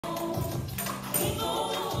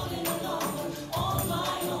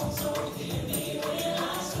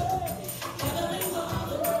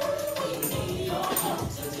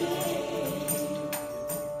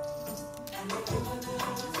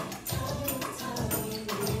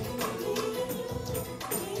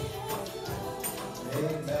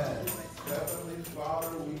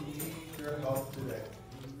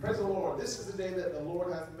Praise the Lord. This is the day that the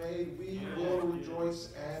Lord hath made. We will rejoice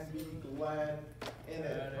and be glad in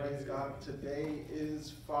it. Praise God. Today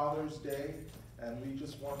is Father's Day, and we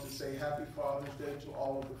just want to say Happy Father's Day to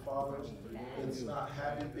all of the fathers. It's not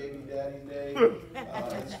Happy Baby Daddy Day.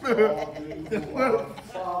 It's for all of you who are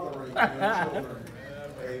fathering your children.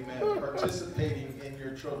 Amen. Participating in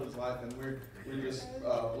your children's life, and we're just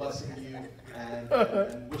blessing you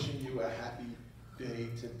and wishing you a happy day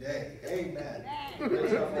today. Amen.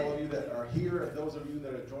 Praise God for all of you that are here, and those of you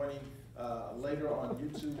that are joining later on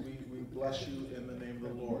YouTube, we bless you in the name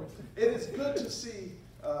of the Lord. It is good to see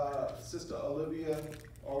Sister Olivia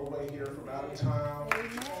all the way here from out of town.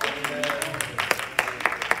 Amen.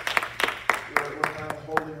 We're kind of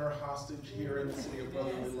holding her hostage here in the city of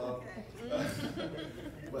brotherly love.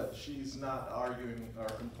 But she's not arguing or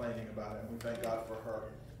complaining about it. And we thank God for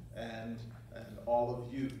her and all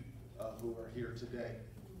of you who are here today.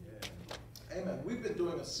 Amen. We've been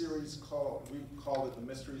doing a series we've called it The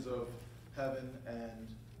Mysteries of Heaven, and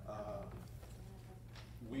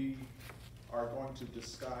we are going to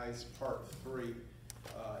disguise part 3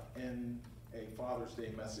 in a Father's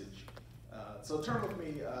Day message. So turn with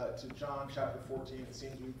me to John chapter 14. It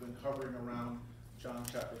seems we've been hovering around John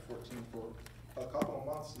chapter 14 for a couple of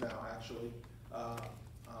months now, actually.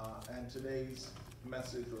 And today's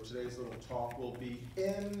message, or today's little talk, will be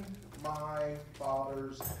in my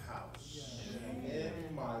Father's house. In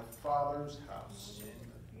my Father's house.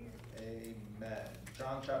 Amen.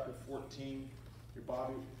 John chapter 14. Your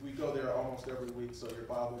Bible, we go there almost every week, so your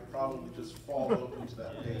Bible will probably just fall open to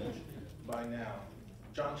that page by now.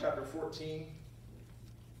 John chapter 14,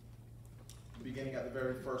 beginning at the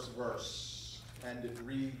very first verse, and it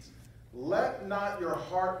reads, "Let not your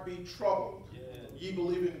heart be troubled. Ye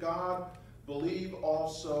believe in God, believe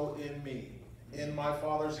also in me. In my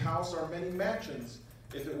Father's house are many mansions.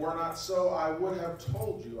 If it were not so, I would have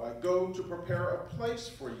told you. I go to prepare a place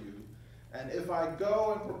for you. And if I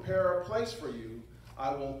go and prepare a place for you,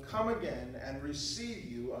 I will come again and receive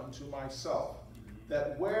you unto myself,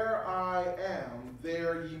 that where I am,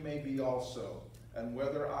 there ye may be also. And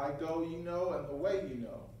whither I go ye know, and the way ye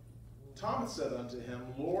know." Thomas said unto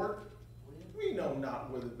him, "Lord, we know not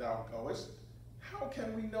whither thou goest. How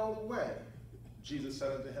can we know the way?" Jesus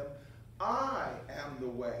said unto him, "I am the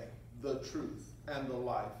way, the truth, and the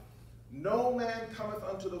life. No man cometh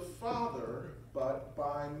unto the Father but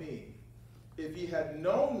by me. If ye had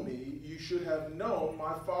known me, ye should have known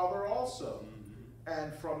my Father also.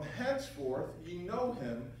 And from henceforth ye know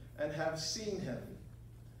him, and have seen him."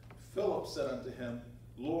 Philip said unto him,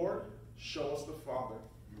 "Lord, show us the Father,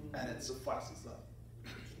 and it suffices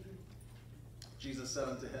us." Jesus said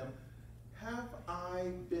unto him, "Have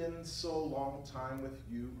I been so long time with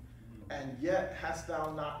you, and yet hast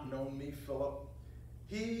thou not known me, Philip?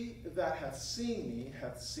 He that hath seen me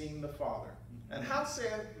hath seen the Father. And how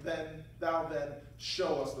sayest thou then,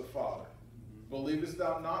 show us the Father? Believest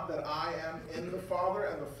thou not that I am in the Father,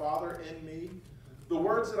 and the Father in me? The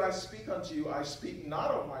words that I speak unto you, I speak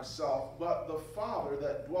not of myself, but the Father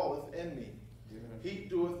that dwelleth in me. He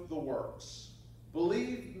doeth the works.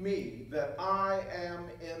 Believe me that I am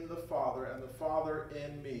in the Father, and the Father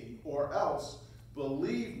in me, or else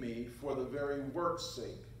believe me for the very work's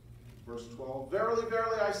sake." Verse 12, "Verily,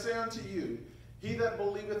 verily, I say unto you, he that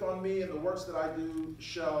believeth on me, and the works that I do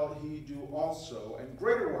shall he do also, and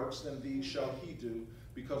greater works than these shall he do,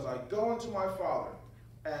 because I go unto my Father.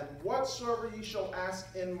 And whatsoever ye shall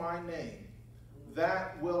ask in my name,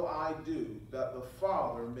 that will I do, that the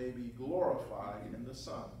Father may be glorified in the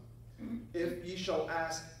Son. If ye shall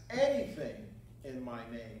ask anything in my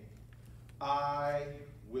name, I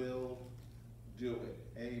will do it."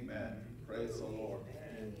 Amen. Praise the Lord.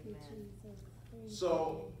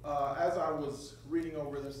 So, as I was reading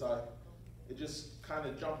over this, it just kind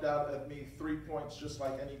of jumped out at me 3 points, just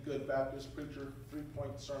like any good Baptist preacher,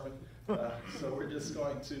 3-point sermon. So we're just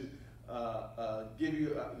going to give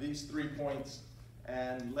you these 3 points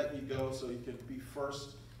and let you go so you can be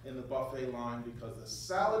first in the buffet line, because the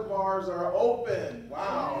salad bars are open.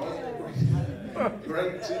 Wow.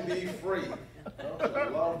 Great to be free. Don't you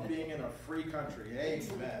love being in a free country?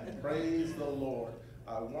 Amen. Praise the Lord.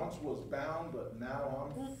 I once was bound, but now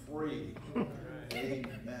I'm free.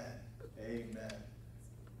 Amen. Amen.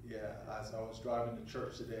 Yeah, as I was driving to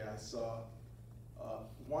church today, I saw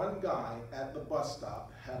one guy at the bus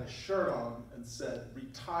stop had a shirt on and said,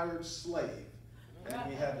 "Retired slave." And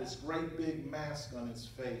he had this great big mask on his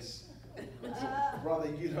face. I said, "Brother,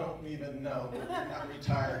 you don't even know, but you're not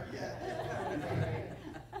retired yet."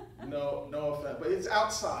 No offense, but it's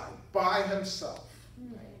outside by himself.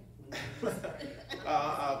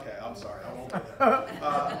 Okay, I'm sorry, I won't go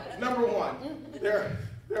there. Number one,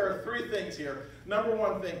 There are three things here. Number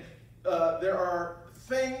one thing, there are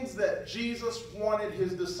things that Jesus wanted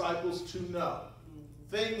his disciples to know.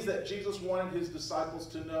 Things that Jesus wanted his disciples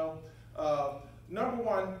to know. Number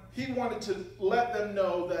one, he wanted to let them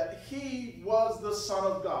know that he was the Son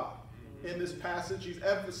of God. In this passage, he's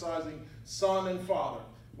emphasizing Son and Father.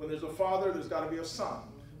 When there's a father, there's got to be a son.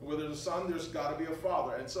 Where there's a son, there's got to be a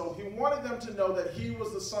father. And so he wanted them to know that he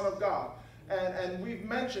was the Son of God. And we've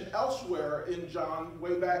mentioned elsewhere in John,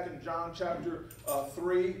 way back in John chapter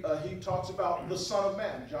 3, he talks about the Son of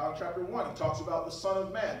Man. John chapter 1, he talks about the Son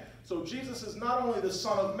of Man. So Jesus is not only the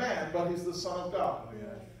Son of Man, but he's the Son of God. Oh,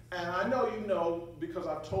 yeah. And I know you know, because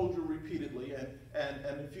I've told you repeatedly,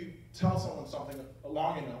 and if you tell someone something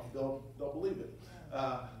long enough, they'll believe it.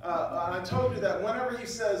 I told you that whenever he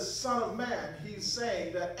says Son of Man, he's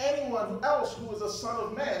saying that anyone else who is a son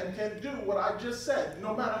of man can do what I just said,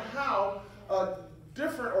 no matter how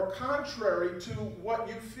different or contrary to what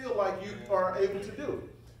you feel like you are able to do.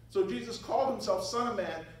 So Jesus called himself Son of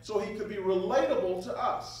Man so he could be relatable to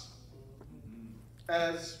us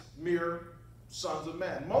as mere sons of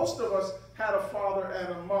man. Most of us had a father and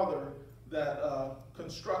a mother that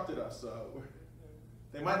constructed us.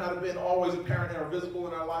 They might not have been always apparent or visible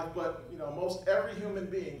in our life, but most every human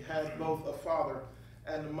being has both a father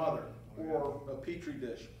and a mother, or a petri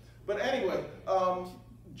dish. But anyway,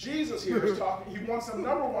 Jesus here is talking. He wants them,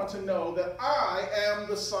 number one, to know that I am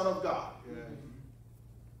the Son of God. Yeah.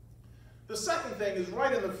 The second thing is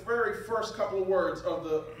right in the very first couple of words of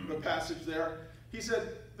the passage there. He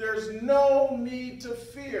said, there's no need to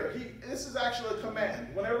fear. This is actually a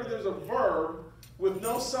command. Whenever there's a verb with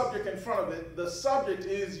no subject in front of it, the subject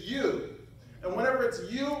is you. And whenever it's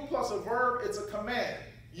you plus a verb, it's a command.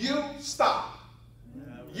 You stop.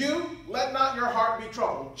 You let not your heart be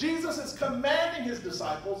troubled. Jesus is commanding his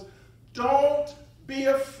disciples, don't be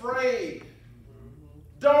afraid.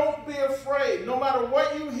 Don't be afraid, no matter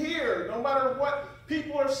what you hear, no matter what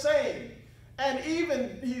people are saying. And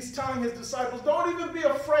even he's telling his disciples, don't even be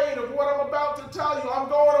afraid of what I'm about to tell you. I'm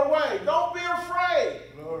going away. Don't be afraid.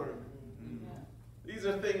 Lord. These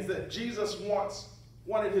are things that Jesus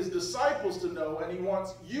wanted his disciples to know, and he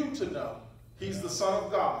wants you to know. He's the Son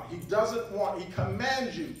of God. He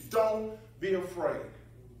commands you, don't be afraid.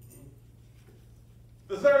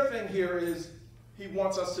 The third thing here is he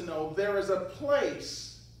wants us to know there is a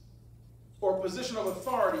place or position of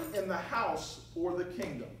authority in the house or the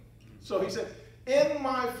kingdom. So he said, in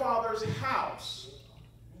my Father's house.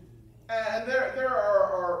 And there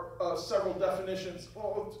are several definitions,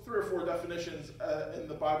 well, 3 or 4 definitions in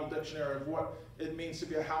the Bible dictionary of what it means to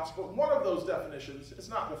be a house. But one of those definitions, it's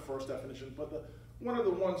not the first definition, but one of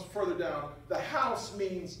the ones further down, the house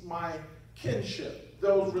means my kinship,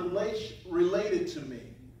 those related to me.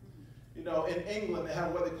 In England, they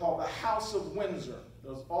have what they call the House of Windsor.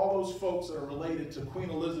 All those folks that are related to Queen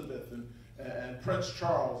Elizabeth and Prince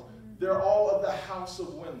Charles, they're all of the House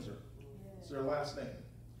of Windsor. It's their last name.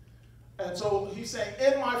 And so he's saying,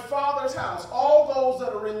 in my Father's house, all those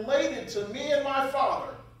that are related to me and my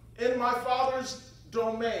Father, in my Father's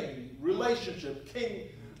domain, relationship,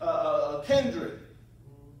 kindred.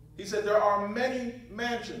 He said there are many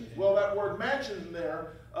mansions. Well, that word mansion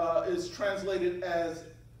there is translated as,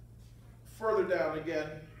 further down again,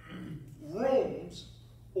 rooms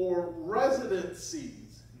or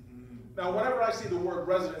residencies. Now, whenever I see the word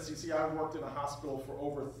residency, see, I've worked in a hospital for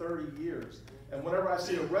over 30 years. And whenever I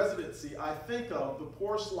see a residency, I think of the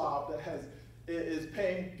poor slob that is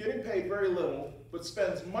getting paid very little, but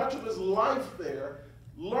spends much of his life there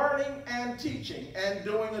learning and teaching and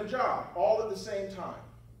doing a job all at the same time.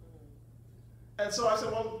 And so I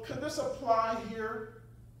said, well, could this apply here?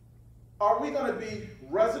 Are we going to be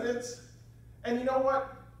residents? And you know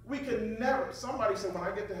what? We can never, somebody said, when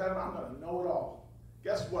I get to heaven, I'm going to know it all.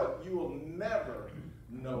 Guess what? You will never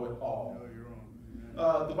know it all. No, you're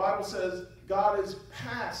wrong. The Bible says God is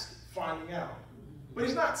past finding out. But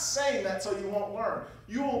he's not saying that so you won't learn.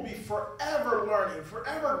 You will be forever learning,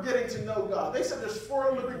 forever getting to know God. They said there's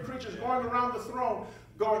 4 living creatures going around the throne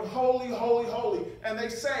going, holy, holy, holy. And they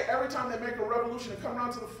say every time they make a revolution and come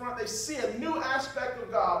around to the front, they see a new aspect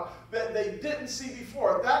of God that they didn't see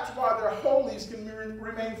before. That's why their holies can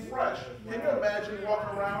remain fresh. Can you imagine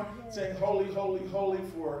walking around saying holy, holy, holy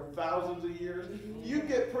for thousands of years? You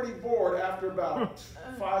get pretty bored after about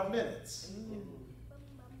 5 minutes.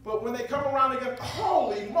 But when they come around again,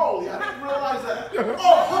 holy moly, I didn't realize that.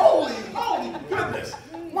 Oh, holy goodness.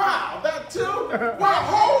 Wow, that too? Wow,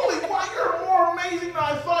 holy, wow, you're more amazing than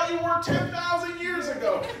I thought you were 10,000 years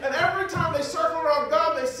ago. And every time they circle around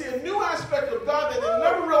God, they see a new aspect of God that they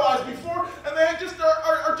never realized before, and they just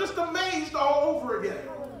are just amazed all over again.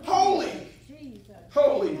 Holy,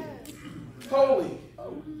 holy,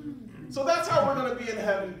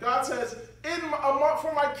 says,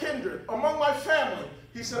 for my kindred, among my family,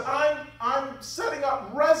 he said, I'm setting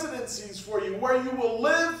up residencies for you where you will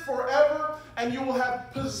live forever and you will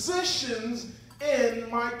have positions in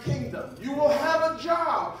my kingdom. You will have a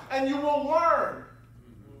job and you will learn.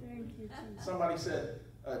 Thank you, Jesus. Somebody said,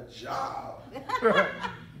 a job?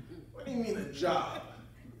 What do you mean a job?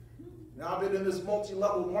 Now, I've been in this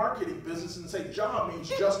multi-level marketing business and say job means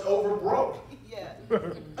just over broke. Yeah.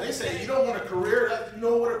 They say you don't want a career. You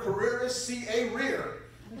know what a career is? C-A-rear.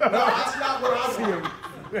 No, that's not what I want.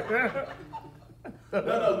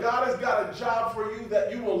 No, God has got a job for you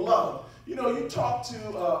that you will love. You know, you talk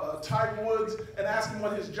to Tiger Woods and ask him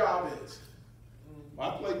what his job is.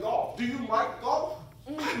 I play golf. Do you like golf?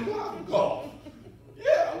 I love golf.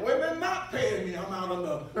 Yeah, when they're not paying me, I'm out on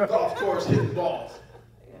the golf course hitting balls.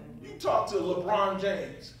 You talk to LeBron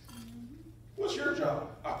James. What's your job?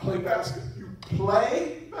 I play basketball. You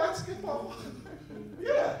play basketball?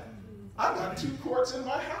 Yeah. I got 2 courts in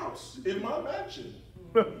my house, in my mansion.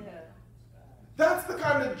 That's the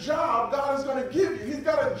kind of job God is going to give you. He's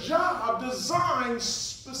got a job designed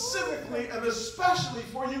specifically and especially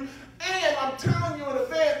for you. And I'm telling you in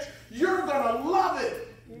advance, you're going to love it.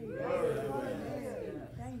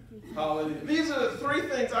 Hallelujah. These are the 3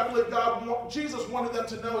 things I believe Jesus wanted them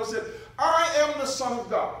to know. He said, I am the Son of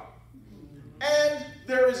God. And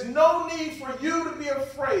there is no need for you to be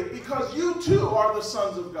afraid because you too are the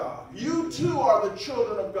sons of God. You too are the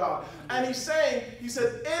children of God. And he said,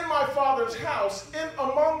 in my Father's house,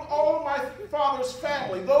 among all of my Father's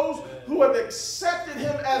family, those who have accepted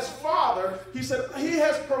him as Father, he said, he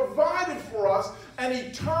has provided for us an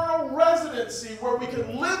eternal residency where we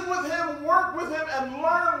can live with him, work with him, and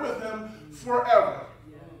learn with him forever.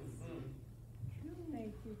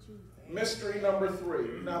 Mystery number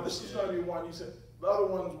 3. Now, this is going to be one you said, the other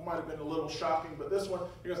ones might have been a little shocking, but this one,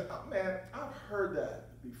 you're going to say, oh man, I've heard that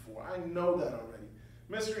before. I know that already.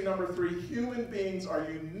 Mystery number 3, human beings are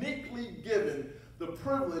uniquely given the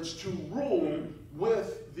privilege to rule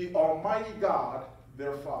with the Almighty God,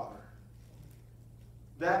 their Father.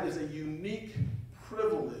 That is a unique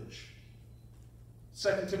privilege. 2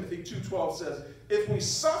 Timothy 2:12 says, if we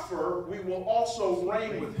suffer, we will also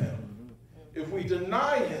reign with him. If we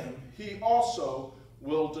deny him, he also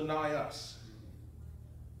will deny us.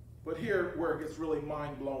 But here where it gets really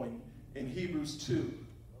mind-blowing, in Hebrews 2,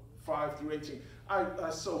 5 through 18. I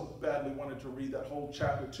so badly wanted to read that whole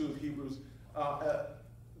chapter 2 of Hebrews.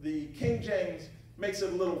 The King James makes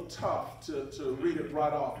it a little tough to read it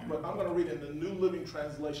right off, but I'm going to read it in the New Living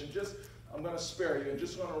Translation. I'm going to spare you and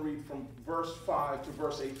just going to read from verse 5 to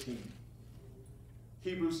verse 18.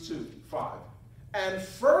 Hebrews 2, 5. And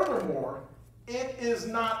furthermore, it is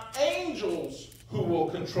not angels who will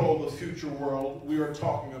control the future world we are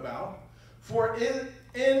talking about. For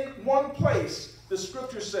in one place, the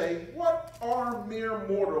scriptures say, what are mere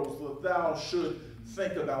mortals that thou should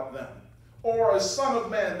think about them? Or a son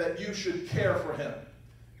of man that you should care for him?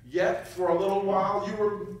 Yet for a little while you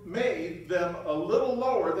were made them a little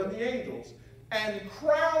lower than the angels, and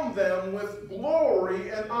crowned them with glory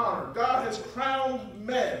and honor. God has crowned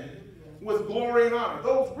men with glory and honor.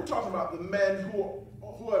 We're talking about the men who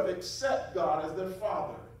have accepted God as their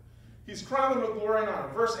Father. He's crowned them with glory and honor.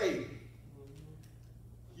 Verse 8.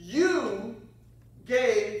 You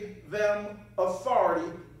gave them authority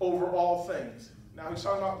over all things. Now he's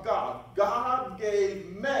talking about God. God gave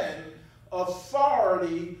men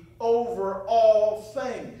authority over all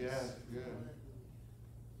things. Yeah, yeah.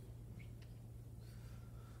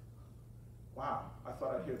 Wow, I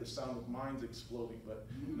thought I'd hear the sound of mines exploding, but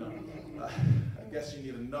no. I guess you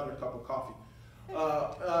need another cup of coffee.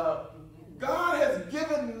 God has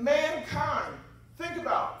given mankind. Think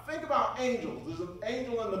about angels. There's an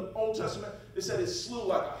angel in the Old Testament. It said it slew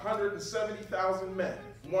like 170,000 men.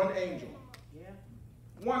 One angel. Yeah.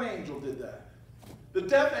 One angel did that. The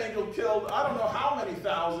death angel killed I don't know how many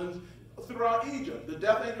thousands throughout Egypt. The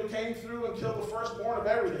death angel came through and killed the firstborn of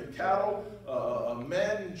everything. Cattle,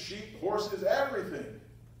 men, sheep, horses, everything.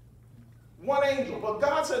 One angel. But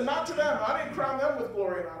God said, not to them. I didn't crown them with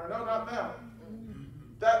glory and honor. No, not them.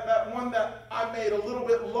 That one that I made a little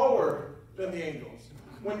bit lower than the angels.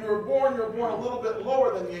 When you were born a little bit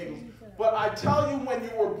lower than the angels. But I tell you, when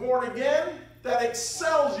you were born again, that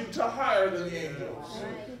excels you to higher than the angels.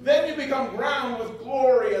 Then you become crowned with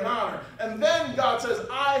glory and honor. And then God says,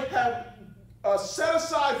 I have set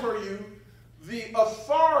aside for you the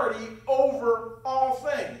authority over all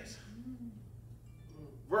things.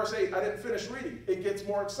 Verse 8, I didn't finish reading. It gets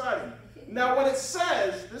more exciting. Now when it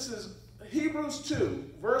says, this is Hebrews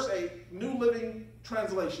 2, verse 8, New Living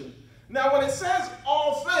Translation. Now when it says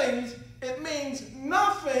all things, it means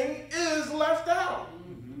nothing is left out.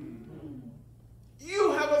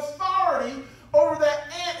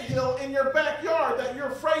 in your backyard that you're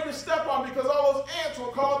afraid to step on because all those ants will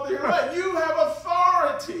call up to your leg. You have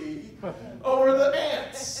authority over the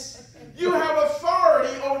ants. You have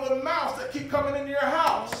authority over the mouse that keep coming into your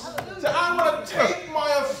house. So I'm going to take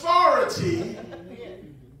my authority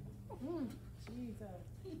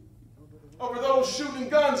over those shooting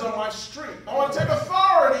guns on my street. I want to take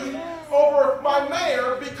authority over my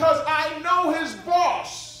mayor because I know his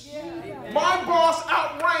boss. My boss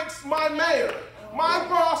outranks my mayor. My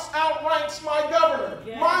boss outranks my governor.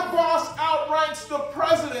 My boss outranks the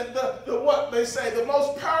president, the what they say, the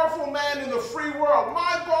most powerful man in the free world.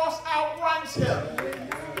 My boss outranks him.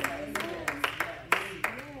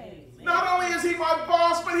 Not only is he my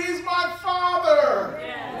boss, but he's my father.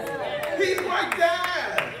 He's my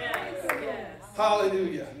dad.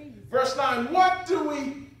 Hallelujah. Verse 9, what do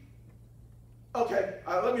we... Okay,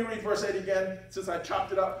 let me read verse 8 again, since I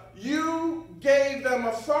chopped it up. You gave them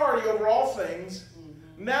authority over all things.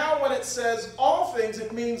 Now when it says all things,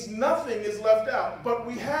 it means nothing is left out. But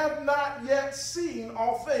we have not yet seen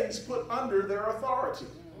all things put under their authority.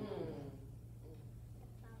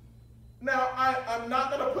 Now, I'm not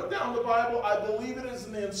going to put down the Bible. I believe it is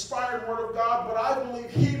the inspired word of God, but I believe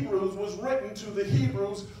Hebrews was written to the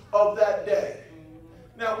Hebrews of that day.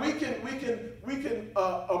 Now, we can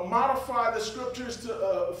modify the scriptures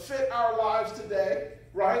to fit our lives today,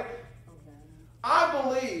 right? I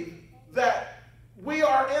believe that we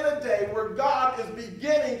are in a day where God is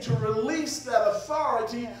beginning to release that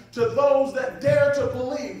authority to those that dare to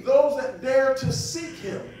believe, those that dare to seek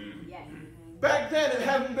him. Back then, it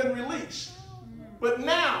hadn't been released. But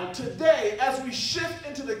now, today, as we shift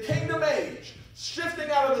into the kingdom age,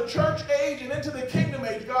 shifting out of the church age and into the kingdom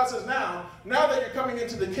age, God says, now that you're coming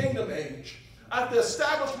into the kingdom age, I have to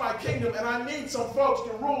establish my kingdom, and I need some folks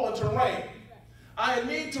to rule and to reign. I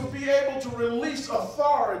need to be able to release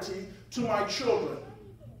authority to my children.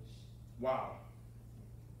 Wow.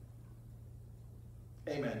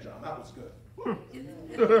 Amen, John. That was good.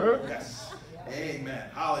 Yes. Amen.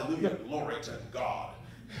 Hallelujah. Glory to God.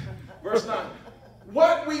 Verse 9.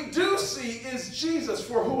 What we do see is Jesus,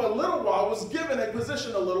 for who a little while was given a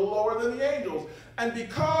position a little lower than the angels. And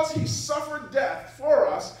because he suffered death for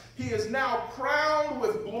us, he is now crowned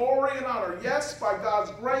with glory and honor. Yes, by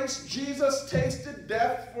God's grace, Jesus tasted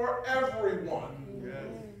death for everyone. Yes.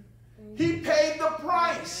 He paid the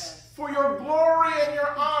price for your glory and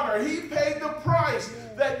your honor. He paid the price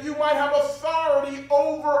that you might have authority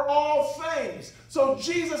over all things. So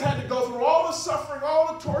Jesus had to go through all the suffering,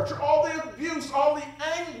 all the torture, all the abuse, all the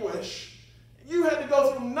anguish. You had to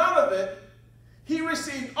go through none of it. He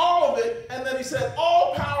received all of it, and then he said,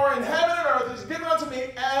 all power in heaven and earth is given unto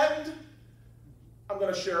me, and I'm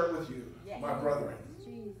going to share it with you, my brethren.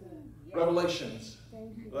 Revelations.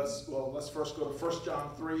 Let's first go to 1 John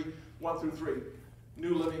 3, 1 through 3.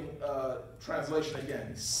 New Living Translation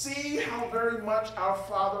again. See how very much our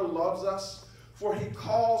Father loves us, for he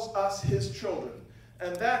calls us his children.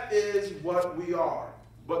 And that is what we are.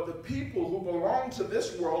 But the people who belong to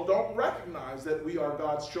this world don't recognize that we are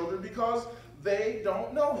God's children because they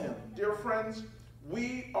don't know him. Dear friends,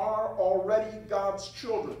 we are already God's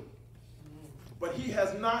children. But he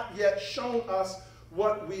has not yet shown us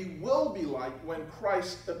what we will be like when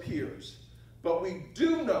Christ appears. But we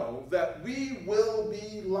do know that we will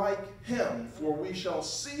be like him, for we shall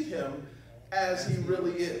see him as he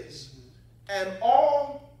really is. And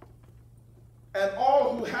all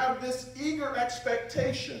who have this eager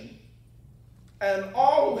expectation,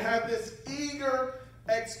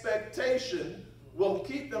 will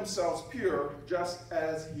keep themselves pure just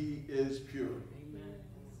as he is pure.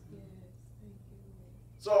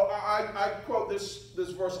 So I quote this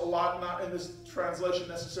verse a lot, not in this translation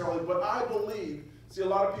necessarily, but I believe, see, a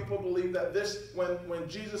lot of people believe that when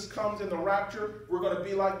Jesus comes in the rapture, we're going to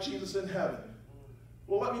be like Jesus in heaven.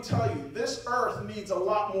 Well, let me tell you, this earth needs a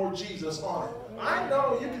lot more Jesus on it. I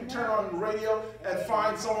know you can turn on the radio and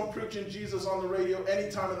find someone preaching Jesus on the radio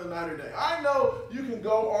any time of the night or day. I know you can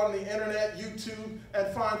go on the internet, YouTube,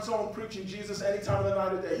 and find someone preaching Jesus any time of the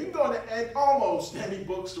night or day. You can go to almost any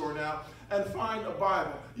bookstore now and find a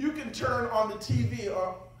Bible. You can turn on the TV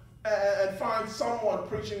and find someone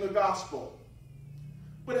preaching the gospel.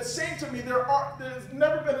 But it seems to me there's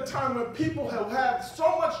never been a time when people who have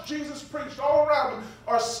so much Jesus preached all around them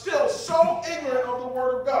are still so ignorant of the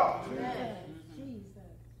Word of God. Amen.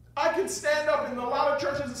 I can stand up in a lot of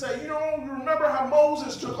churches and say, you remember how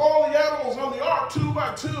Moses took all the animals on the ark 2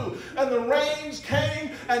 by 2, and the rains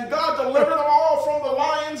came, and God delivered them all from the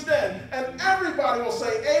lion's den. And everybody will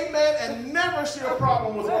say amen and never see a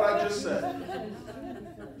problem with what I just said.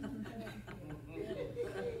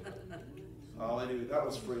 Hallelujah. That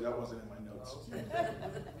was free. That wasn't in my notes.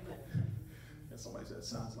 Somebody said,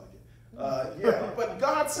 sounds like it. Yeah, but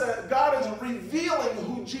God is revealing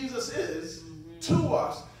who Jesus is to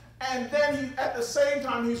us. And then at the same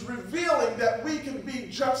time, he's revealing that we can be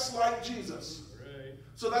just like Jesus. Right.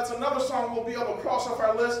 So that's another song we'll be able to cross off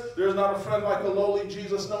our list. There's not a friend like a lowly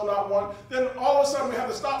Jesus, no, not one. Then all of a sudden we have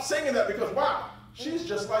to stop singing that because, wow, she's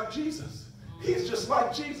just like Jesus. He's just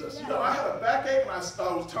like Jesus. You know, I had a backache and I was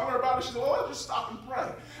telling her about it. She said, well, I'll just stop and pray.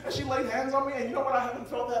 And she laid hands on me, and you know what? I haven't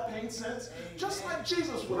felt that pain since. Just like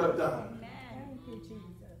Jesus would have done. Thank you, Jesus.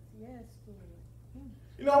 Yes, Lord.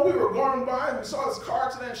 You know, we were going by and we saw this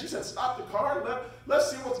car today, and she said, stop the car,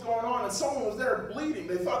 let's see what's going on. And someone was there bleeding.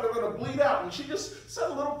 They thought they were going to bleed out. And she just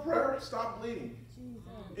said a little prayer, stop bleeding.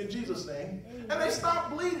 In Jesus' name. And they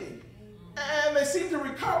stopped bleeding. And they seemed to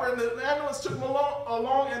recover, and the ambulance took them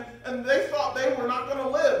along and they thought they were not going to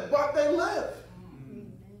live, but they lived.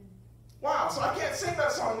 Wow, so I can't sing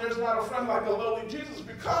that song, There's Not a Friend Like a Lowly Jesus,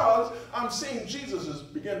 because I'm seeing Jesus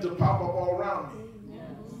begin to pop up all around me.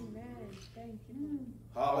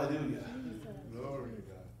 Hallelujah. Glory to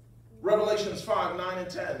God. Revelations 5, 9, and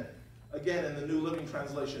 10. Again in the New Living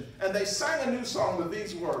Translation. And they sang a new song with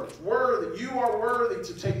these words. Worthy, you are worthy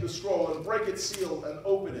to take the scroll and break its seal and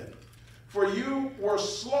open it. For you were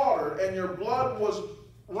slaughtered, and your blood was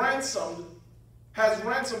ransomed, has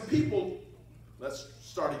ransomed people. Let's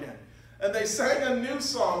start again. And they sang a new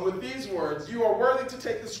song with these words. You are worthy to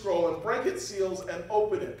take the scroll and break its seals and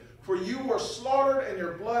open it. For you were slaughtered, and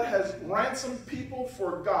your blood has ransomed people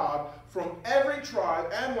for God from every tribe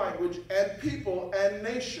and language and people and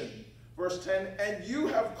nation. Verse 10, and you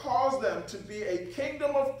have caused them to be a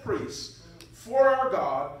kingdom of priests for our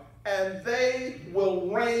God, and they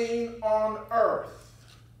will reign on earth.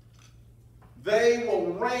 They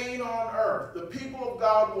will reign on earth. The people of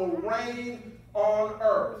God will reign on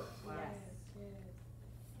earth.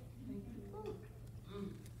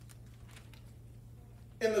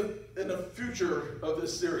 In the future of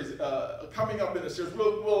this series, coming up in this series,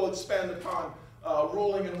 we'll expand upon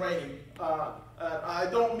ruling and reigning. I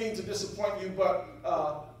don't mean to disappoint you, but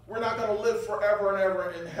we're not going to live forever and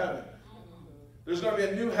ever in heaven. There's going to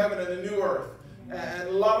be a new heaven and a new earth. And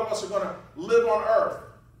a lot of us are going to live on earth.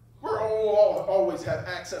 We're all always have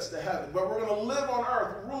access to heaven, but we're going to live on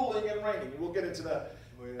earth ruling and reigning. We'll get into that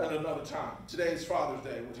at another time. Today is Father's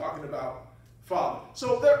Day. We're talking about Father.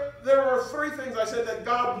 So there are three things I said that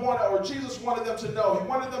God wanted, or Jesus wanted them to know. He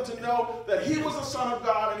wanted them to know that he was the Son of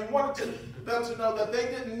God, and he wanted them to know that they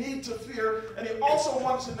didn't need to fear, and he also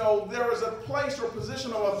wanted to know there is a place or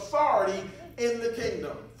position of authority in the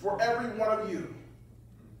kingdom for every one of you.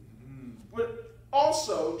 But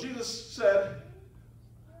also, Jesus said,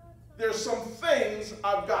 there's some things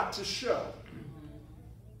I've got to show.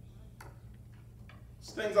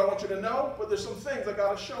 There's things I want you to know, but there's some things I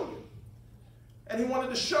got to show you. And he wanted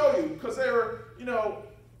to show you, because they were, you know,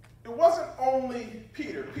 it wasn't only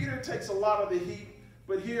Peter. Peter takes a lot of the heat,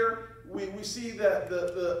 but here we see that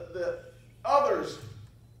the others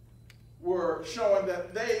were showing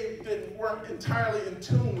that they weren't entirely in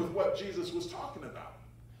tune with what Jesus was talking about.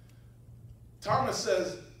 Thomas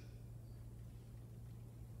says,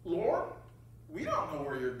 Lord, we don't know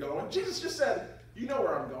where you're going. Jesus just said, you know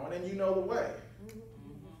where I'm going, and you know the way.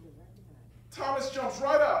 Thomas jumps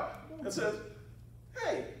right up and says,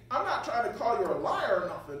 hey, I'm not trying to call you a liar or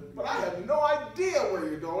nothing, but I have no idea where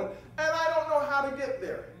you're going, and I don't know how to get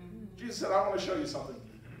there. Jesus said, I want to show you something.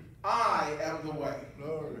 I am the way.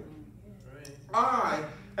 Glory. I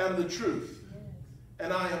am the truth,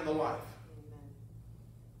 and I am the life.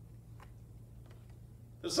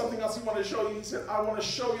 There's something else he wanted to show you. He said, I want to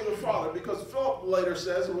show you the Father, because Philip later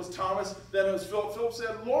says, it was Thomas, then it was Philip. Philip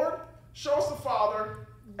said, Lord, show us the Father,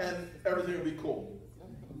 and everything will be cool.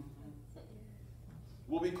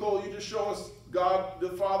 Will be cool. You just show us God the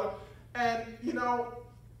Father. And, you know,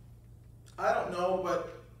 I don't know,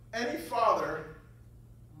 but any father,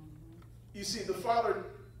 you see, the father,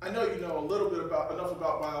 I know you know a little bit enough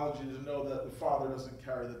about biology to know that the father doesn't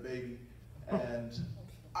carry the baby. And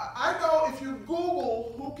I know if you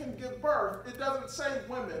Google who can give birth, it doesn't say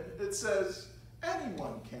women, it says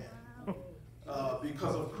anyone can.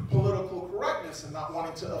 Because of political correctness and not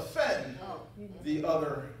wanting to offend the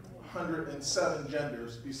other 107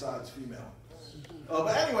 genders besides female.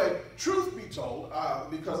 But anyway, truth be told,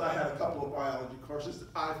 because I had a couple of biology courses,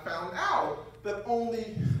 I found out that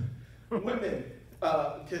only women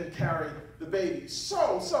can carry the baby.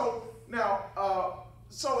 So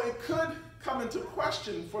it could come into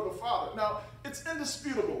question for the father. Now, it's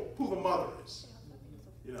indisputable who the mother is.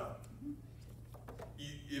 You know,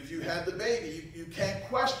 if you had the baby, you can't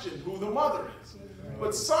question who the mother is.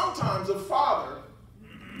 But sometimes a father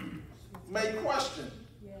may question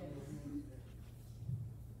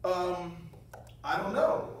I don't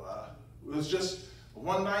know. It was just a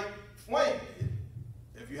one-night fling.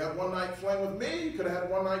 If you had one night fling with me, you could have had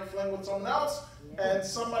one night fling with someone else, and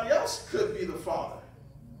somebody else could be the father.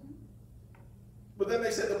 But then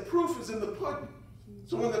they said the proof is in the pudding.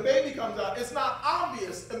 So when the baby comes out, it's not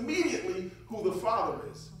obvious immediately who the father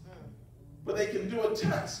is. But they can do a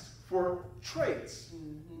test for traits,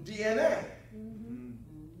 DNA.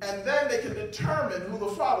 And then they can determine who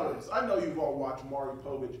the father is. I know you've all watched Maury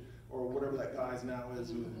Povich or whatever that guy's now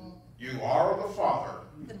is. You are the father.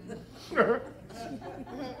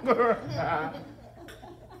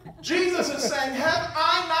 Jesus is saying, have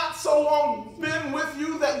I not so long been with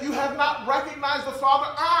you that you have not recognized the Father?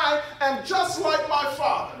 I am just like my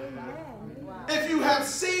Father. If you have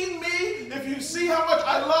seen me, if you see how much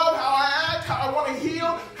I love, how I act, how I want to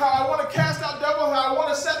heal, how I want to cast out devils, how I want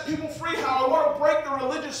to set people free, how I want to break the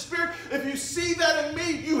religious spirit, if you see that in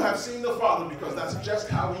me, you have seen the Father, because that's just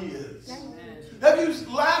how he is. Have you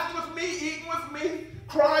laughed with me, eaten with me,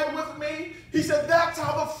 cried with me? He said, that's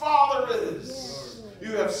how the Father is.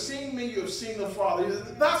 You have seen me, you have seen the Father.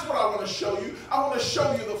 That's what I want to show you. I want to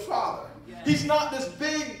show you the Father. He's not this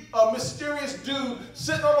big, mysterious dude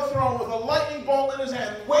sitting on a throne with a lightning bolt in his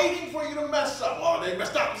hand, waiting for you to mess up. Oh, they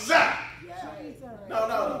messed up. Zap!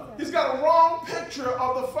 No. He's got a wrong picture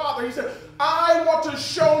of the Father. He said, I want to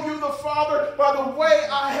show you the Father by the way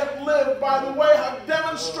I have lived, by the way I've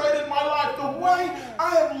demonstrated my life, the way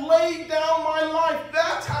I have laid down my life.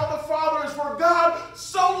 That's how the Father is. For God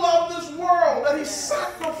so loved this world that he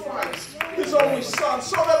sacrificed his only Son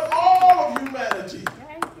so that all of humanity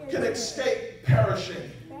can escape perishing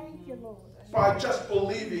by just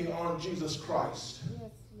believing on Jesus Christ.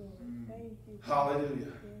 Hallelujah.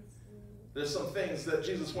 There's some things that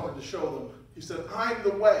Jesus wanted to show them. He said, I'm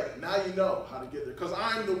the way. Now you know how to get there, because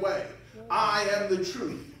I'm the way. I am the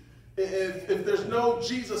truth. If there's no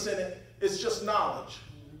Jesus in it, it's just knowledge.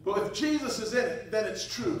 But if Jesus is in it, then it's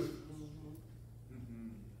truth.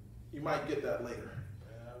 You might get that later.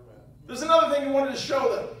 There's another thing he wanted to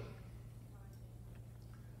show them.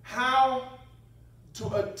 How to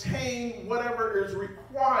attain whatever is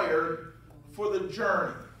required for the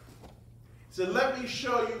journey. He said, let me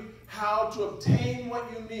show you how to obtain what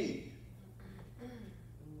you need.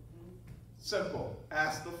 Simple.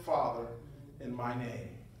 Ask the Father in my name.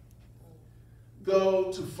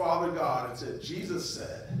 Go to Father God and say, Jesus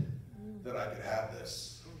said that I could have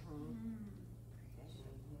this.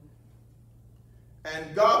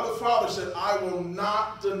 And God the Father said, I will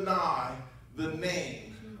not deny the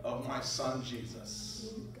name of my Son Jesus.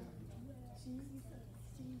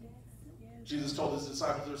 Jesus told his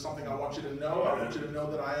disciples, there's something I want you to know. I want you to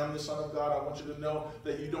know that I am the Son of God. I want you to know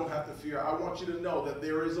that you don't have to fear. I want you to know that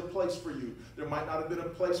there is a place for you. There might not have been a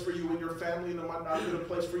place for you in your family. There might not have been a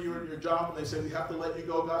place for you in your job. And they say, we have to let you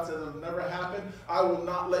go. God said, it'll never happen. I will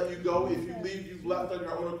not let you go. If you leave, you've left on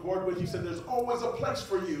your own accord. But he said, there's always a place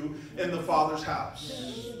for you in the Father's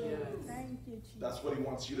house. That's what he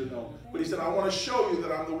wants you to know. But he said, I want to show you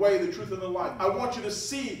that I'm the way, the truth, and the life. I want you to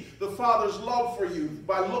see the Father's love for you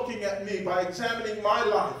by looking at me, by examining my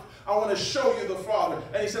life. I want to show you the Father.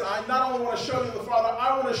 And he said, I not only want to show you the Father,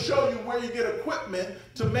 I want to show you where you get equipment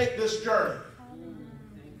to make this journey.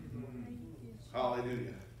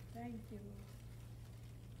 Hallelujah. Thank you.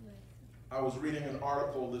 I was reading an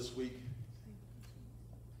article this week,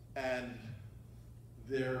 and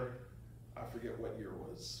there, I forget what year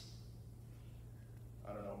it was.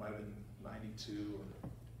 I don't know, it might have been 92 or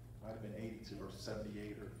might have been 82 or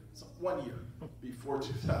 78 or some, 1 year before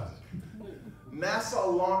 2000.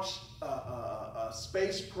 NASA launched a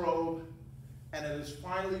space probe, and it has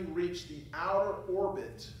finally reached the outer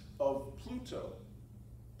orbit of Pluto.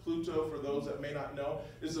 Pluto, for those that may not know,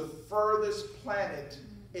 is the furthest planet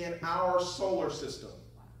in our solar system.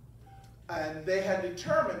 And they had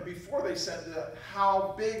determined before they sent it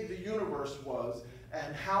how big the universe was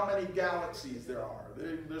and how many galaxies there are.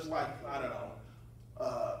 There's like, I don't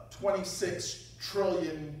know, 26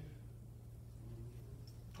 trillion,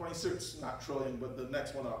 26, not trillion, but the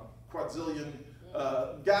next one up, quadrillion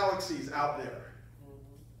galaxies out there.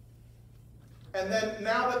 And then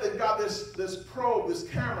now that they've got this probe, this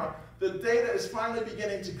camera, the data is finally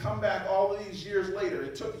beginning to come back all of these years later.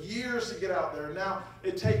 It took years to get out there. Now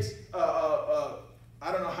it takes,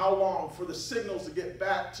 I don't know how long for the signals to get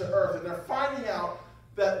back to Earth. And they're finding out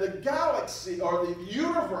that the galaxy, or the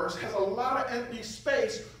universe, has a lot of empty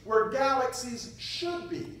space where galaxies should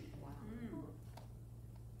be.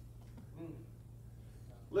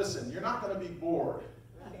 Listen, you're not going to be bored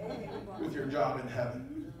with your job in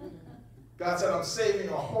heaven. God said, I'm saving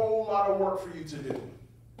a whole lot of work for you to do.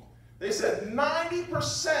 They said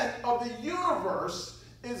 90% of the universe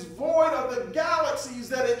is void of the galaxies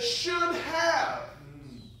that it should have.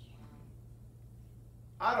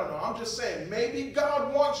 I don't know. I'm just saying, maybe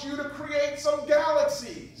God wants you to create some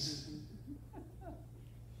galaxies.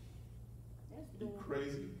 You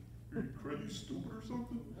crazy? You crazy, stupid or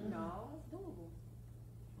something? No, it's doable.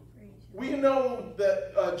 We know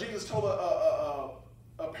that Jesus told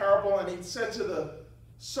a parable, and he said to the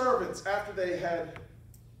servants after they had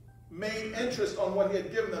made interest on what he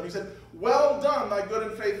had given them, he said, "Well done, thy good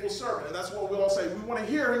and faithful servant." And that's what we all say. We want to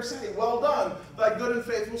hear him say, "Well done, thy good and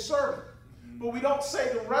faithful servant." But we don't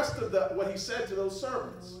say the rest of what he said to those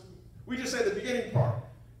servants. We just say the beginning part.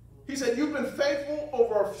 He said, "You've been faithful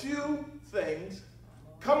over a few things.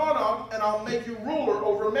 Come on up, and I'll make you ruler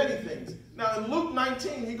over many things." Now in Luke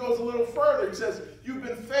 19, he goes a little further. He says, "You've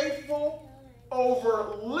been faithful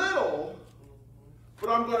over little, but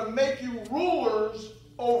I'm going to make you rulers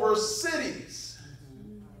over cities."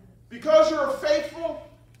 Because you're faithful,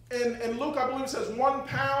 in Luke, I believe it says 1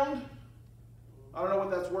 pound. I don't know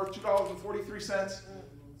what that's worth, $2.43.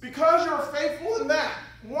 Because you're faithful in that,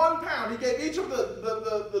 1 pound. He gave each of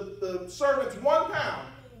the servants 1 pound.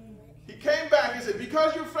 He came back and said,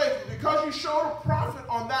 "Because you're faithful, because you showed a profit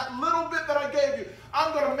on that little bit that I gave you,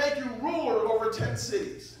 I'm going to make you ruler over 10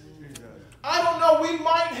 cities." I don't know, we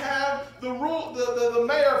might have the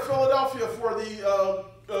mayor of Philadelphia for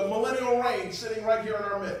the millennial reign sitting right here in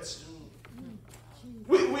our midst.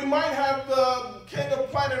 We might have the king of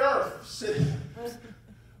planet Earth sitting.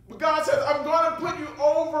 But God says, "I'm going to put you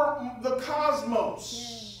over the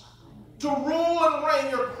cosmos to rule and reign.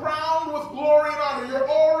 You're crowned with glory and honor. You're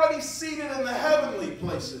already seated in the heavenly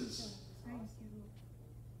places."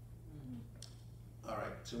 All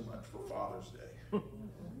right, too much for Father's Day.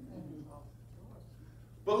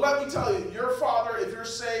 But let me tell you, your father, if you're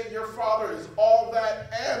saved, your father is all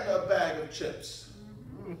that and a bag of chips.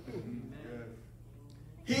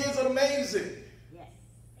 He is amazing. Yes.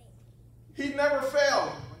 He never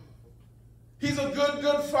failed. He's a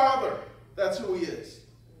good father. That's who he is.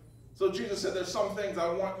 So Jesus said, there's some things I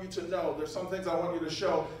want you to know. There's some things I want you to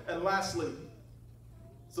show. And lastly,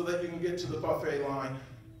 so that you can get to the buffet line,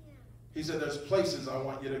 he said, there's places I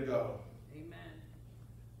want you to go. Amen.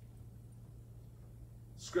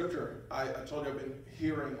 Scripture, I told you I've been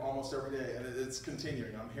hearing almost every day, and it's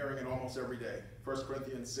continuing. I'm hearing it almost every day. 1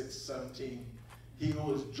 Corinthians 6:17. He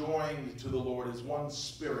who is joined to the Lord is one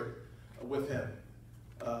spirit with him.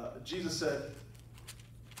 Jesus said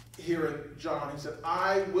here in John, he said,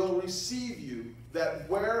 "I will receive you, that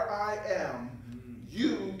where I am,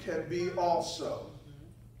 you can be also."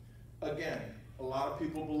 Again, a lot of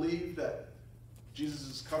people believe that Jesus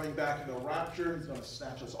is coming back in the rapture. He's going to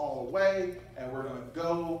snatch us all away, and we're going to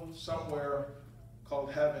go somewhere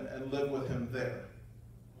called heaven and live with him there.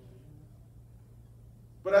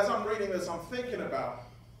 But as I'm reading this, I'm thinking about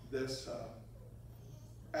this.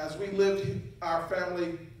 As we lived, our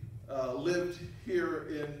family lived here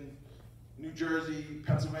in New Jersey,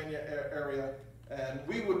 Pennsylvania area, and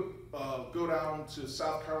we would go down to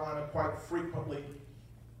South Carolina quite frequently.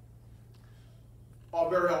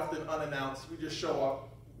 Very often unannounced. We just show up.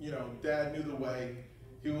 You know, Dad knew the way.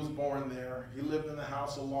 He was born there. He lived in the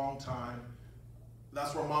house a long time.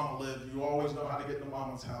 That's where Mama lived. You always know how to get to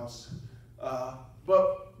Mama's house.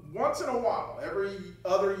 But once in a while, every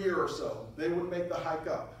other year or so, they would make the hike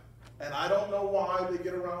up. And I don't know why they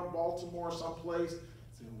get around Baltimore someplace,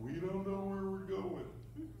 saying, "We don't know where we're going."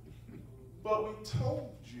 But we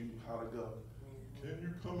told you how to go. Can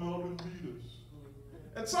you come out and meet us?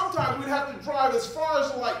 And sometimes we'd have to drive as far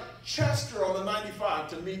as like Chester on the 95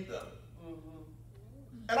 to meet them.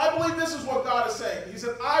 And I believe this is what God is saying. He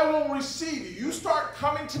said, "I will receive you. You start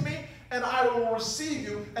coming to me, and I will receive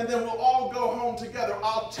you, and then we'll all go home together.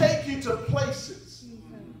 I'll take you to places."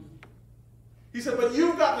 He said, "But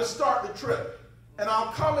you've got to start the trip, and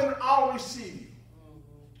I'll come and I'll receive you."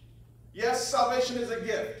 Yes, salvation is a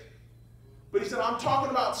gift. But he said, I'm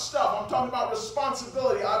talking about stuff. I'm talking about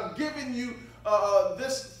responsibility. I've given you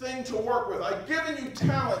this thing to work with. I've given you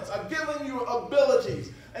talents. I've given you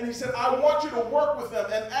abilities. And he said, I want you to work with them.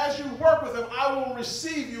 And as you work with them, I will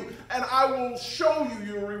receive you and I will show you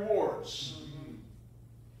your rewards.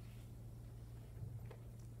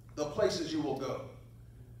 The places you will go.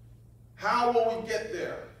 How will we get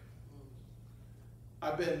there?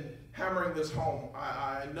 I've been hammering this home.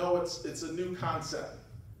 I know it's a new concept,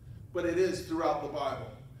 but it is throughout the Bible.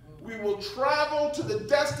 We will travel to the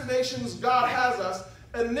destinations God has us,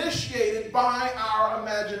 initiated by our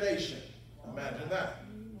imagination. Imagine that.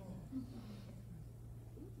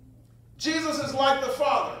 Jesus is like the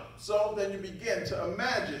Father. So then you begin to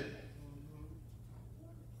imagine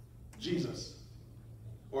Jesus.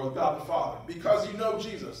 or God the Father, because you know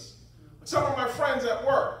Jesus. Some of my friends at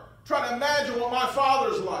work try to imagine what my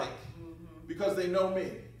father's like because they know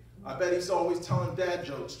me. I bet he's always telling dad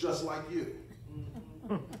jokes just like you.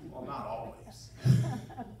 Well, not always.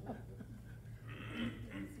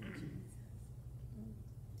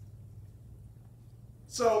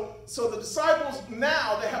 So the disciples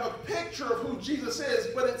now, they have a picture of who Jesus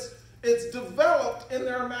is, but it's developed in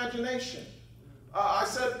their imagination. I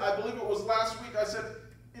said, I believe it was last week, I said,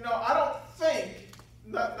 you know, I don't think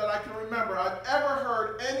that I can remember I've ever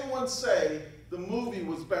heard anyone say the movie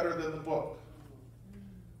was better than the book.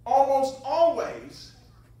 Almost always,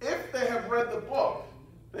 if they have read the book,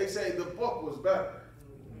 they say the book was better.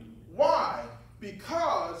 Why?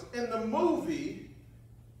 Because in the movie,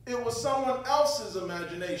 it was someone else's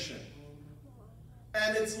imagination.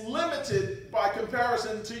 And it's limited by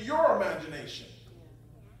comparison to your imagination.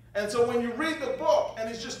 And so when you read the book and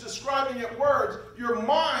it's just describing it words, your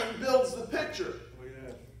mind builds the picture. Oh,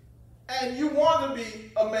 yeah. And you want to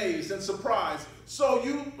be amazed and surprised. So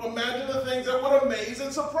you imagine the things that would amaze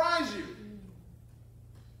and surprise you.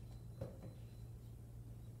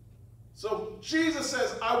 So Jesus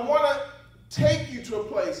says, I want to take you to a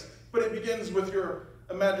place, but it begins with your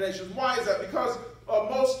imagination. Why is that? Because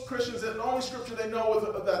most Christians, the only scripture they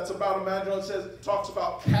know that's about imagination talks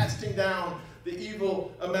about casting down the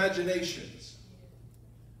evil imaginations.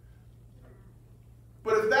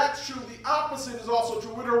 But if that's true, the opposite is also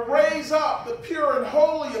true. We're to raise up the pure and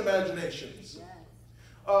holy imaginations.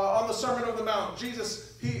 On the Sermon on the Mount,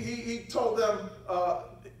 Jesus, he told them,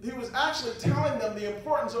 he was actually telling them the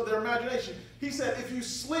importance of their imagination. He said,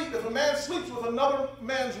 if a man sleeps with another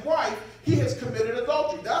man's wife, he has committed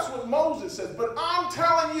adultery. That's what Moses says. But I'm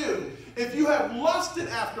telling you, if you have lusted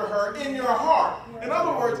after her in your heart, in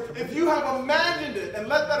other words, if you have imagined it and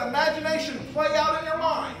let that imagination play out in your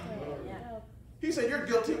mind, he said you're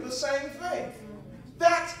guilty of the same thing.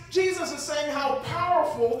 Jesus is saying how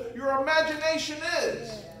powerful your imagination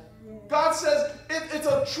is. God says it's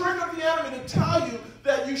a trick of the enemy to tell you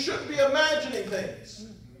that you shouldn't be imagining things.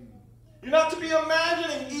 You're not to be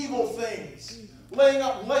imagining evil things, laying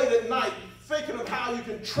up late at night, thinking of how you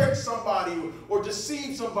can trick somebody or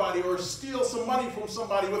deceive somebody or steal some money from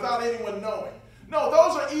somebody without anyone knowing. No,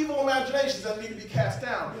 those are evil imaginations that need to be cast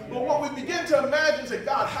down. But what we begin to imagine is,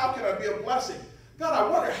 God, how can I be a blessing? God, I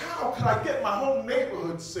wonder how could I get my whole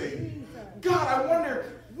neighborhood saved? God, I wonder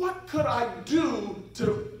what could I do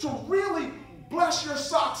to really bless your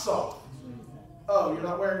socks off? Oh, you're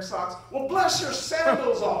not wearing socks? Well, bless your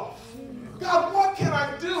sandals off. God, what can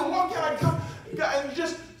I do? What can I come? God, and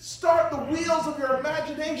just start the wheels of your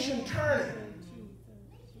imagination turning.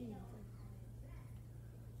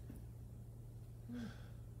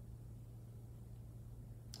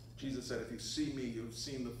 Jesus said, if you see me, you've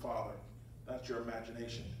seen the Father. That's your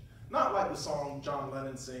imagination. Not like the song John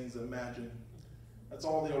Lennon sings, Imagine. That's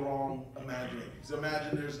all the wrong imaginings.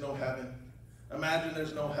 Imagine there's no heaven. Imagine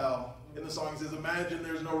there's no hell. In the song he says, imagine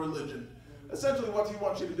there's no religion. Essentially what he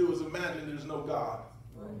wants you to do is imagine there's no God.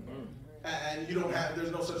 And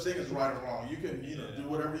there's no such thing as right or wrong. You can do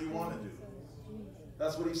whatever you want to do.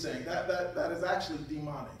 That's what he's saying. That is actually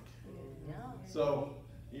demonic. So,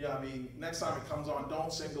 yeah, I mean, next time it comes on,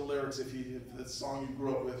 don't sing the lyrics if the song you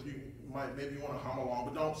grew up with. Maybe you want to hum along,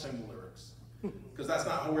 but don't sing the lyrics. Because that's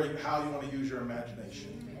not how you want to use your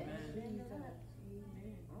imagination.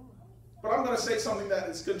 But I'm going to say something that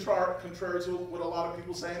is contrary to what a lot of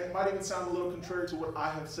people say, and it might even sound a little contrary to what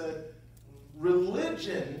I have said.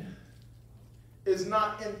 Religion is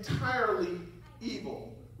not entirely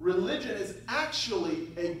evil. Religion is actually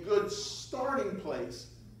a good starting place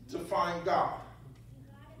to find God.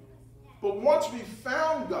 But once we've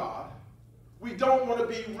found God, we don't want to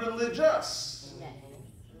be religious.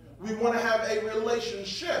 We want to have a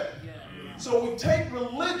relationship. So we take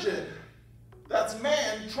religion, that's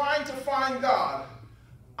man trying to find God.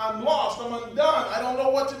 I'm lost, I'm undone, I don't know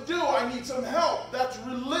what to do, I need some help. That's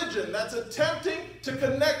religion. That's attempting to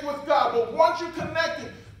connect with God. But once you're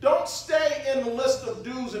connected, don't stay in the list of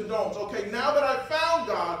do's and don'ts. Okay, now that I've found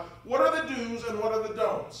God, what are the do's and what are the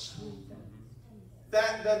don'ts?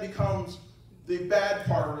 That then becomes the bad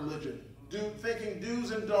part of religion. Thinking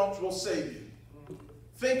do's and don'ts will save you.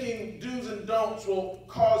 Thinking do's and don'ts will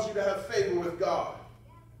cause you to have favor with God.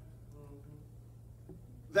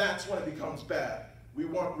 That's when it becomes bad. We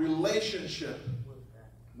want relationship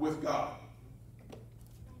with God.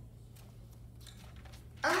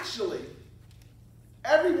 Actually,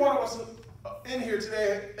 every one of us in here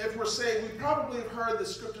today, if we're saved, we probably have heard the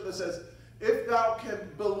scripture that says, if thou can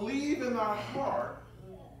believe in thy heart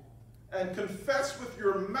and confess with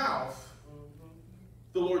your mouth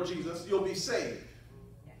the Lord Jesus, you'll be saved.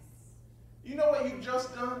 You know what you've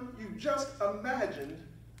just done? You've just imagined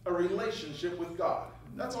a relationship with God.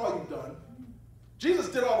 That's all you've done. Jesus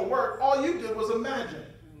did all the work. All you did was imagine.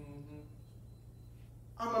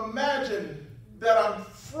 I'm imagining that I'm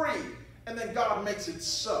free, and then God makes it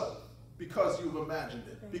so because you've imagined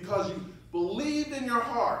it. Because you believed in your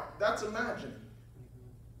heart. That's imagining.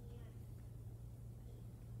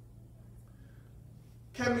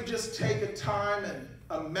 Can we just take a time and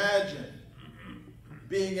imagine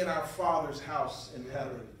being in our Father's house in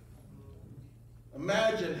heaven?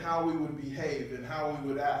 Imagine how we would behave and how we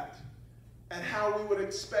would act and how we would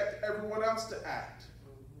expect everyone else to act.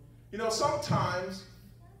 You know, sometimes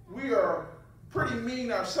we are pretty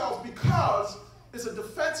mean ourselves because it's a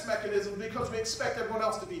defense mechanism because we expect everyone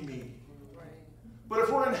else to be mean. But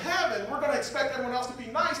if we're in heaven, we're going to expect everyone else to be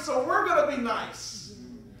nice, so we're going to be nice.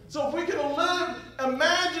 So if we can live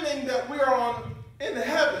imagining that we are in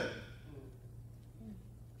heaven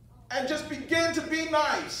and just begin to be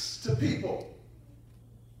nice to people,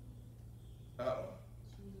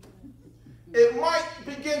 it might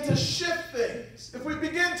begin to shift things. If we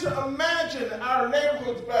begin to imagine our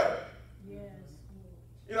neighborhoods better.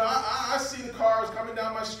 You know, I see the cars coming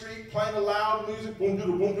down my street playing the loud music, boom,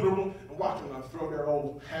 boom, boom, boom, boom, and watching them throw their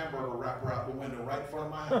old hamburger wrapper out the window right in front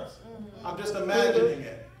of my house. I'm just imagining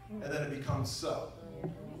it, and then it becomes so.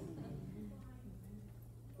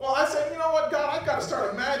 Well, I said, you know what, God, I've got to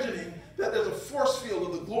start imagining that there's a force field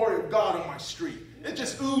of the glory of God on my street. It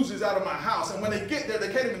just oozes out of my house. And when they get there,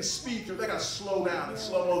 they can't even speed through. They got to slow down in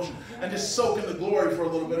slow motion and just soak in the glory for a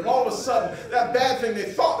little bit. And all of a sudden, that bad thing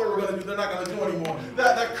they thought they were going to do, they're not going to do anymore.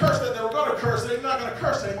 That curse that they were going to curse, they're not going to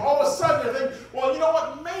curse anymore. All of a sudden, they're thinking, well, you know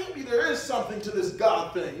what? Maybe there is something to this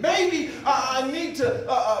God thing. Maybe I need to,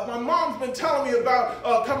 my mom's been telling me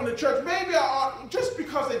about coming to church. Maybe I ought, just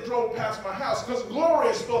because they drove past my house, because glory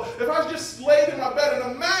is full. If I just laid in my bed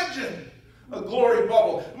and imagine a glory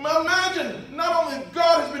bubble. Imagine not only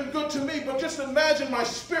God has been good to me, but just imagine my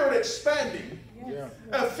spirit expanding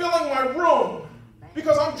and filling my room.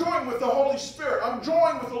 Because I'm joined with the Holy Spirit. I'm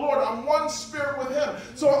joined with the Lord. I'm one spirit with Him.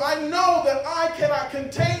 So I know that I cannot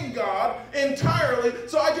contain God entirely.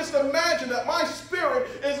 So I just imagine that my spirit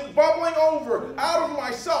is bubbling over out of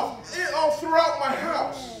myself all throughout my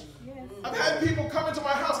house. I've had people come into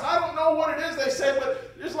my house. I don't know what it is they say,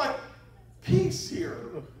 but there's like peace here.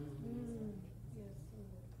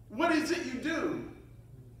 What is it you do?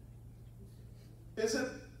 Is it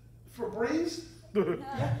Febreze?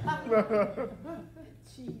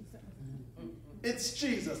 It's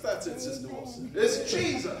Jesus. That's it, Sister Wilson. It's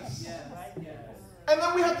Jesus. And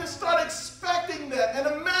then we have to start expecting that and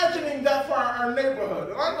imagining that for our neighborhood.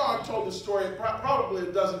 And I know I've told this story probably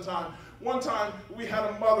a dozen times. One time we had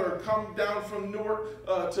a mother come down from Newark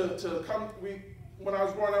to come. When I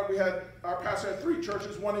was growing up, our pastor had 3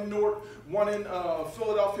 churches, one in Newark, one in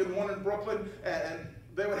Philadelphia, and one in Brooklyn. And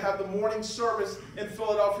they would have the morning service in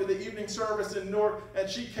Philadelphia, the evening service in Newark. And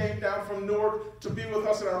she came down from Newark to be with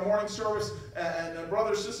us in our morning service. And Brother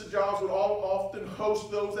and Sister Giles would often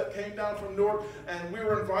host those that came down from Newark. And we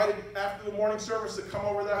were invited after the morning service to come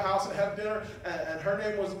over to their house and have dinner. And her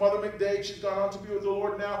name was Mother McDade. She's gone on to be with the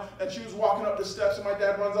Lord now. And she was walking up the steps, and my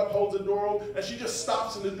dad runs up, holds the door open, and she just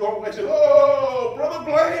stops in the doorway and says, "Oh, Brother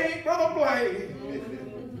Blaine, Brother Blaine."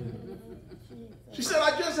 She said,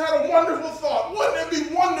 "I just had a wonderful thought. Wouldn't it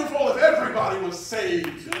be wonderful if everybody was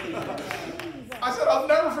saved?" I said, "I'll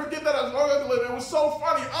never forget that as long as I live." It was so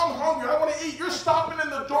funny. I'm hungry. I want to eat. You're stopping in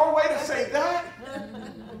the doorway to say that?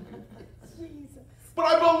 But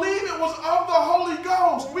I believe it was of the Holy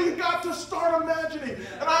Ghost. We've got to start imagining.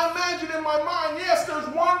 And I imagine in my mind, yes, there's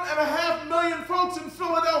 1.5 million folks in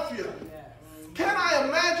Philadelphia. Can I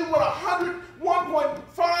imagine what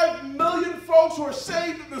 1.5 million folks who are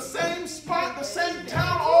saved in the same spot, the same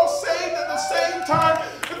town, all saved at the same time?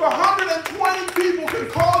 If 120 people can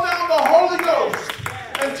call down the Holy Ghost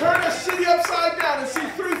and turn the city upside down and see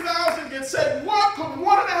 3,000 get saved, what could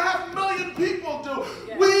 1.5 million people do?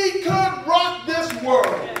 We could rock this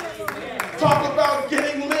world. Talk about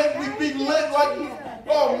getting lit. We'd be lit like,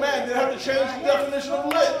 oh man, they have to change the definition of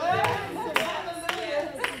lit.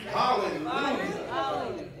 Hallelujah.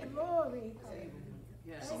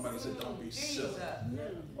 Somebody said, don't be silly.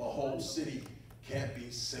 A whole city can't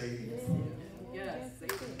be saved. I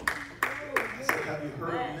said, have you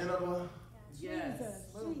heard of Nineveh? Yes.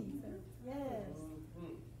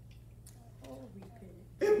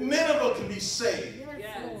 If Nineveh can be saved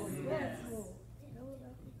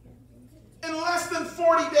in less than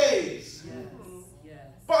 40 days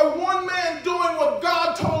by one man doing what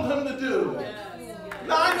God told him to do.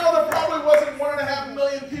 Now, I know there probably wasn't 1.5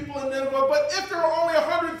 million people in Nineveh, but if there were only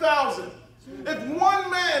 100,000 If one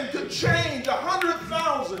man could change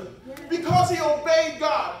 100,000 because he obeyed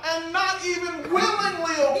God and not even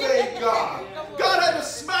willingly obeyed God, God had to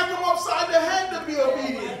smack him upside the head to be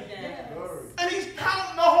obedient. And he's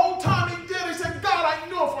counting the whole time he did. He said, God, I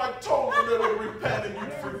knew if I told them they would repent and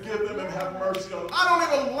you'd forgive them and have mercy on them. I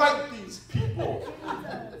don't even like these people.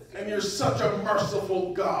 And you're such a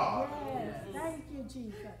merciful God. Thank you,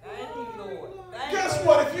 Jesus. Thank you, Lord. Guess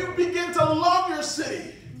what? If you begin to love your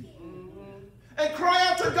city and cry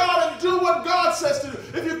out to God and do what God says to do,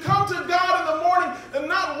 if you come to God in the morning and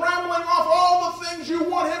not rambling off all the things you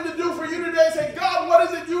want him to do for you today, say, God, what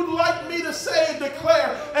is it you'd like me to say and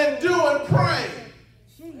declare and do and pray?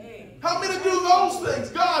 Help me to do those things.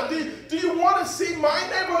 God, do you want to see my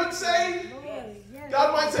neighborhood saved?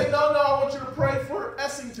 God might say, no, I want you to pray for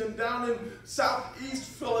Essington down in southeast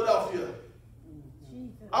Philadelphia.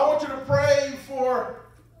 I want you to pray for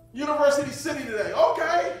University City today.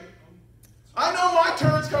 Okay. I know my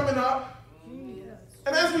turn's coming up.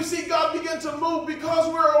 And as we see God begin to move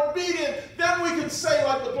because we're obedient, then we can say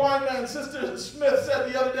like the blind man, Sister Smith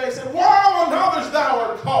said the other day, said, wow, and others thou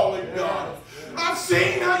art calling, God. I've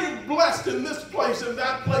seen how you've blessed in this place and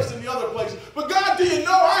that place and the other place. But God, do you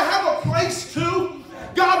know I have a place too?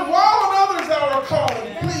 God, while and others thou art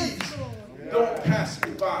calling, please don't pass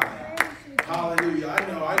me by. Hallelujah. I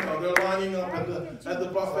know. They're lining up at the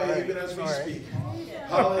buffet even as we speak.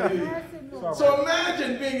 Hallelujah. So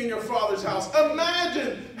imagine being in your Father's house.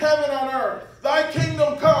 Imagine heaven on earth. Thy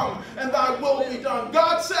kingdom come and thy will be done.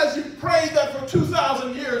 God says you prayed that for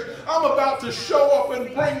 2,000 years. I'm about to show up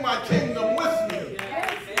and bring my kingdom with me.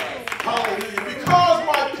 Hallelujah. Because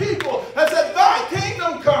my people have said, thy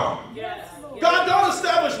kingdom come. God, don't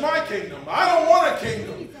establish my kingdom. I don't want a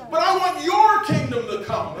kingdom. But I want your kingdom to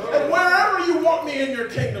come. And wherever you want me in your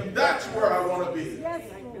kingdom, that's where I want to be.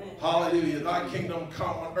 Hallelujah. Thy kingdom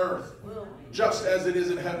come on earth, just as it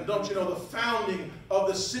is in heaven. Don't you know the founding of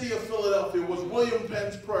the city of Philadelphia was William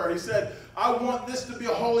Penn's prayer. He said, I want this to be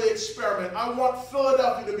a holy experiment. I want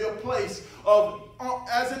Philadelphia to be a place of,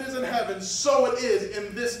 as it is in heaven, so it is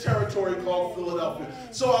in this territory called Philadelphia.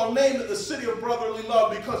 So I'll name it the city of brotherly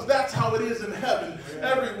love because that's how it is in heaven.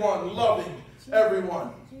 Everyone loving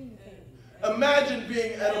everyone. Imagine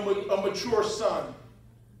being a mature son.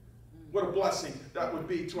 What a blessing that would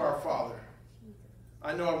be to our Father.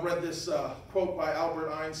 I know I read this quote by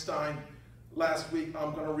Albert Einstein last week.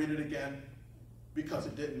 I'm going to read it again because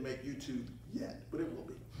it didn't make YouTube yet, but it will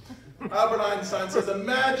be. Albert Einstein says,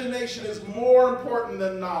 imagination is more important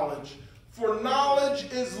than knowledge, for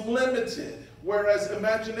knowledge is limited, whereas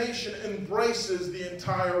imagination embraces the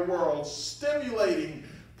entire world, stimulating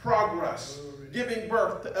progress, giving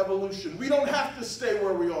birth to evolution. We don't have to stay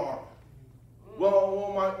where we are.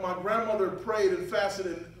 Well, my grandmother prayed and fasted,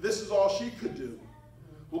 and this is all she could do.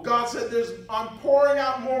 Well, God said, I'm pouring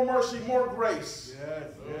out more mercy, more grace.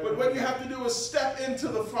 But what you have to do is step into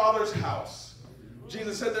the Father's house.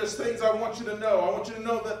 Jesus said, there's things I want you to know. I want you to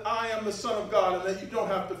know that I am the Son of God and that you don't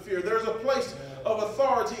have to fear. There's a place of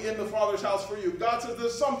authority in the Father's house for you. God says,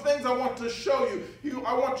 there's some things I want to show you.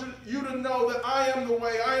 I want you to know that I am the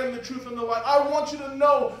way, I am the truth and the light. I want you to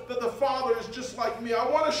know that the Father is just like me. I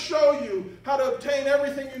want to show you how to obtain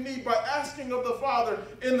everything you need by asking of the Father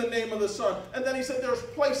in the name of the Son. And then he said, there's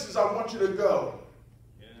places I want you to go.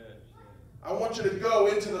 I want you to go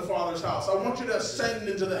into the Father's house. I want you to ascend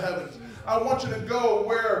into the heavens. I want you to go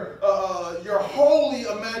where your holy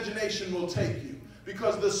imagination will take you,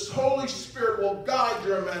 because the Holy Spirit will guide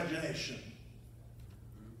your imagination.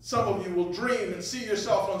 Some of you will dream and see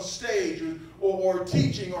yourself on stage or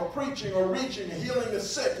teaching or preaching or reaching, healing the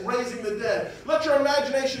sick, raising the dead. Let your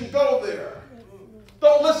imagination go there.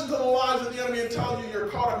 Don't listen to the lies of the enemy and tell you you're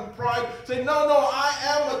caught up in pride. Say, no, I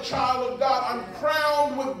am a child of God. I'm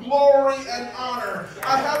crowned with glory and honor.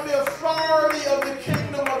 I have the authority of the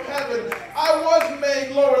kingdom of heaven. I was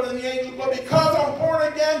made lower than the angels, but because I'm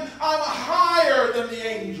born again, I'm higher than the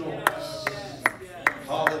angels.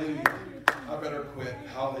 Hallelujah. I better quit.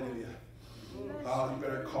 Hallelujah. You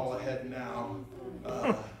better call ahead now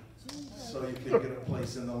so you can get a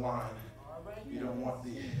place in the line. You don't want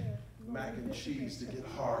the mac and cheese to get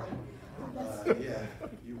hard.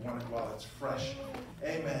 You want it while it's fresh.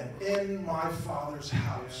 Amen. In my Father's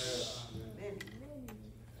house.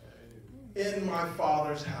 In my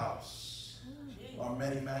Father's house are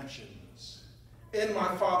many mansions. In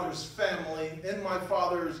my Father's family, in my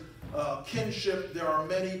Father's kinship, there are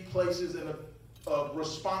many places of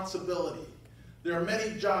responsibility. There are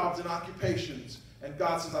many jobs and occupations. And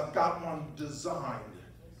God says, I've got one designed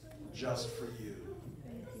just for you.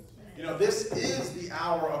 You know, this is the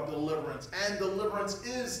hour of deliverance, and deliverance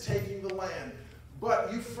is taking the land.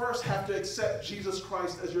 But you first have to accept Jesus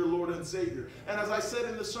Christ as your Lord and Savior. And as I said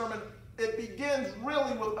in the sermon, it begins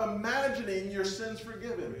really with imagining your sins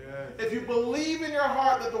forgiven. Yes. If you believe in your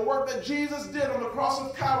heart that the work that Jesus did on the cross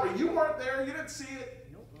of Calvary, you weren't there, you didn't see it,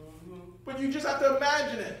 but you just have to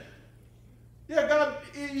imagine it. Yeah, God,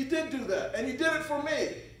 you did do that, and you did it for me.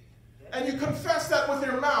 And you confess that with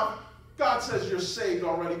your mouth, God says you're saved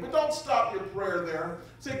already. But don't stop your prayer there.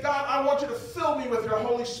 Say, God, I want you to fill me with your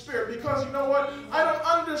Holy Spirit, because you know what? I don't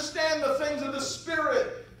understand the things of the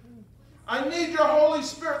Spirit. I need your Holy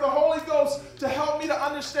Spirit, the Holy Ghost, to help me to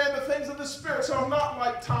understand the things of the Spirit. So I'm not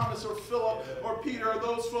like Thomas or Philip or Peter or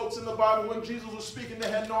those folks in the Bible when Jesus was speaking.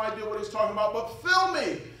 They had no idea what he was talking about. But fill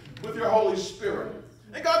me with your Holy Spirit.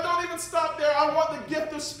 And God, don't even stop there. I want the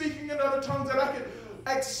gift of speaking in other tongues, that I can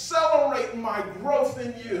accelerate my growth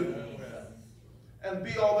in you and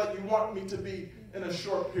be all that you want me to be in a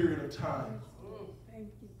short period of time.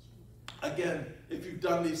 Again, if you've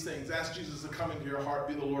done these things, ask Jesus to come into your heart,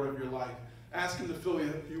 be the Lord of your life. Ask him to fill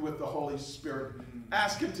you with the Holy Spirit.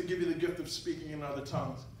 Ask him to give you the gift of speaking in other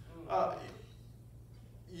tongues.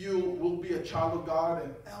 You will be a child of God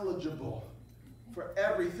and eligible for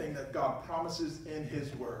everything that God promises in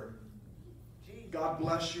his word. God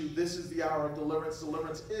bless you. This is the hour of deliverance.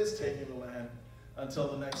 Deliverance is taking the land. Until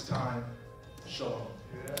the next time, shalom.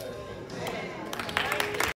 Yeah.